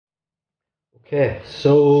Okay,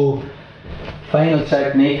 so final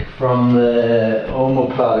technique from the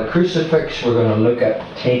Omoplata Crucifix. We're going to look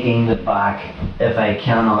at taking the back if I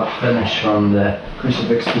cannot finish from the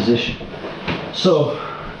crucifix position. So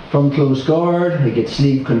from close guard, I get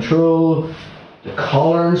sleeve control, the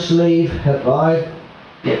collar and sleeve, hip wide,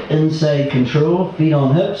 get inside control, feet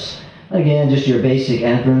on hips. Again, just your basic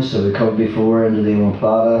entrance that we covered before into the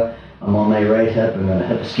Omoplata. I'm on my right hip, I'm going to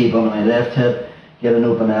hip escape on my left hip. Get an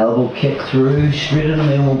open elbow, kick through, straight into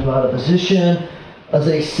my Omoplata position as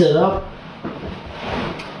I sit up.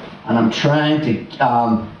 And I'm trying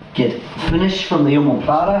to get finished from the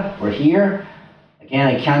Omoplata. We're here. Again,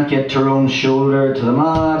 I can't get Tyrone's shoulder to the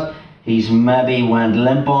mat. He's maybe went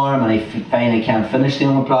limp arm and I find I can't finish the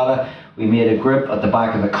Omoplata. We made a grip at the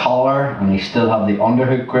back of the collar and I still have the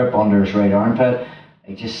underhook grip under his right armpit.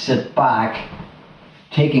 I just sit back,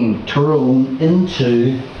 taking Tyrone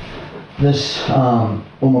into this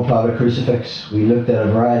Omoplata Crucifix. We looked at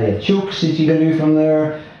a variety of chokes that you can do from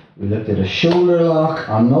there. We looked at a shoulder lock.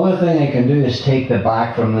 Another thing I can do is take the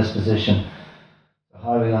back from this position. So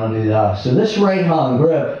how are we going to do that? So this right hand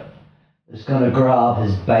grip is going to grab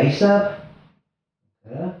his bicep.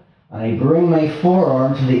 Okay. And I bring my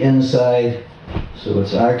forearm to the inside. So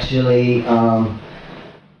it's actually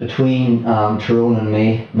between Tyrone and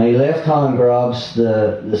me. My left hand grabs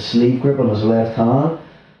the sleeve grip on his left hand.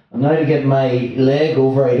 And now to get my leg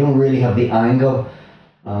over, I don't really have the angle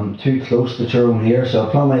too close to Tyrone here, so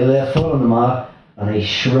I plant my left foot on the mat and I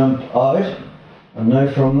shrimp out. And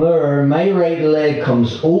now from there, my right leg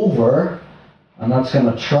comes over and that's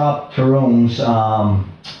going to trap Tyrone's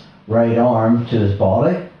right arm to his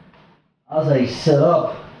body. As I sit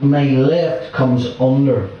up, my left comes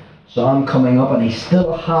under. So I'm coming up and I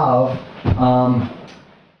still have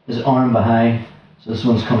his arm behind. So this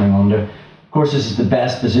one's coming under. Of course, this is the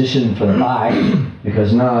best position for the back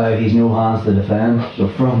because now he's no hands to defend. So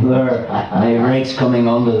from there, my right's coming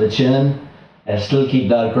under the chin. I still keep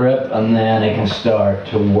that grip and then I can start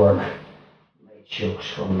to work my chokes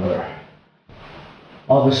from there.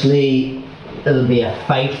 Obviously, it'll be a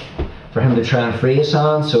fight for him to try and free his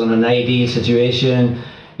hand. So in an ideal situation,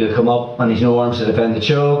 he'll come up and he's no arms to defend the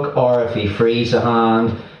choke, or if he frees a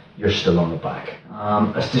hand, you're still on the back.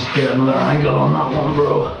 Let's just get another angle on that one,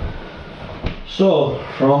 bro. So,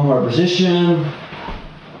 from our position,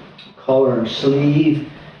 collar and sleeve,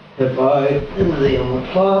 hip out into the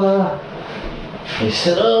Omoplata. I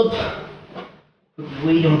sit up, put the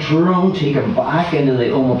weight on Tyrone, take him back into the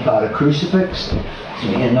Omoplata Crucifix. So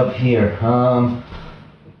we end up here.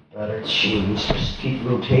 Better change. Just keep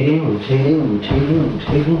rotating, rotating, rotating,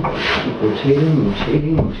 rotating, keep rotating,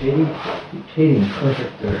 rotating, rotating, rotating.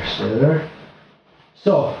 Perfect there. Stay there.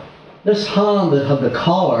 So, this hand that had the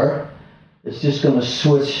collar, it's just going to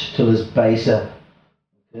switch to this bicep.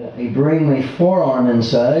 Okay. I bring my forearm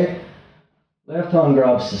inside, left hand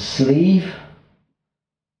grabs the sleeve,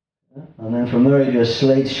 and then from there I do a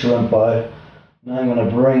slight shrimp out. Now I'm going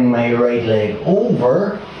to bring my right leg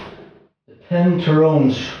over to pin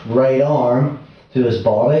Tyrone's right arm to his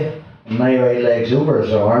body, and my right leg's over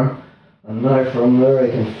his arm, and now from there I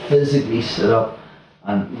can physically sit up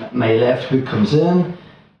and my left hook comes in.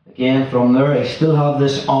 Again, from there, I still have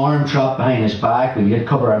this arm trapped behind his back. We could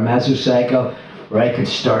cover a mesocycle where I could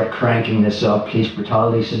start cranking this up, cleat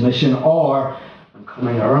brutality submission, or I'm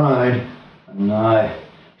coming around and now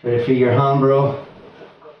try to free your hand, bro.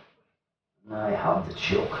 Now I have the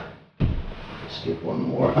choke. Let's get one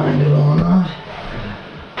more angle on that.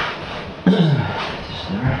 Just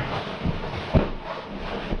there.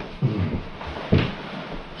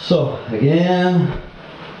 So again,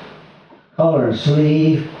 collar and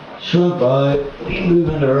sleeve. Shrimp out, we move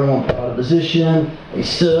into our Omoplata position. I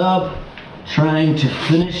sit up, trying to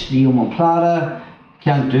finish the Omoplata.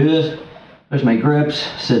 Can't do it. There's my grips,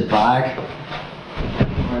 sit back.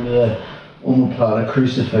 We're into the Omoplata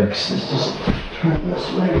Crucifix. Let's just turn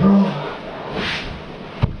this way, bro.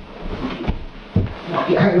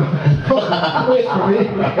 Wait for me.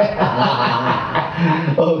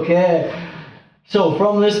 Okay. So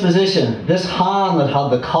from this position, this hand that had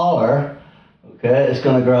the collar, okay, it's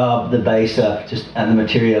going to grab the bicep just and the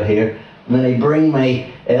material here, and then I bring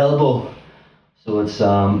my elbow so it's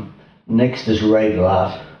next to his right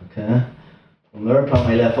lat. Okay, from there, plant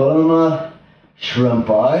my left foot on the mat, shrimp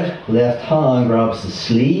out, left hand grabs the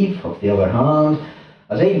sleeve of the other hand.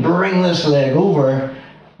 As I bring this leg over,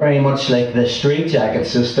 very much like the straitjacket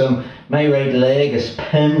system, my right leg is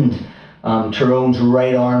pinned Tyrone's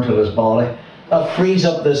right arm to his body. That frees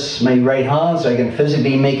up my right hand so I can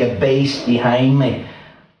physically make a base behind me.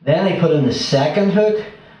 Then I put in the second hook,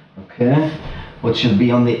 okay, what should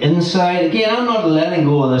be on the inside. Again, I'm not letting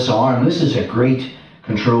go of this arm. This is a great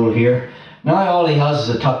control here. Now all he has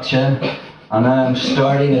is a tucked chin, and now I'm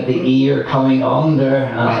starting at the ear coming under,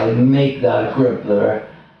 and I make that grip there.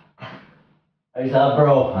 How's that,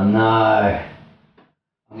 bro? And now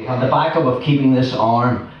we have the backup of keeping this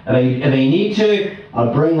arm. If I need to,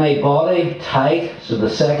 I'll bring my body tight so the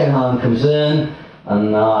second hand comes in,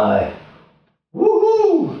 and now,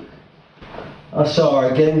 woohoo! That's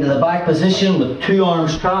our getting to the back position with 2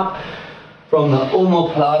 arms trapped from the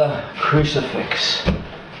Omoplata Crucifix.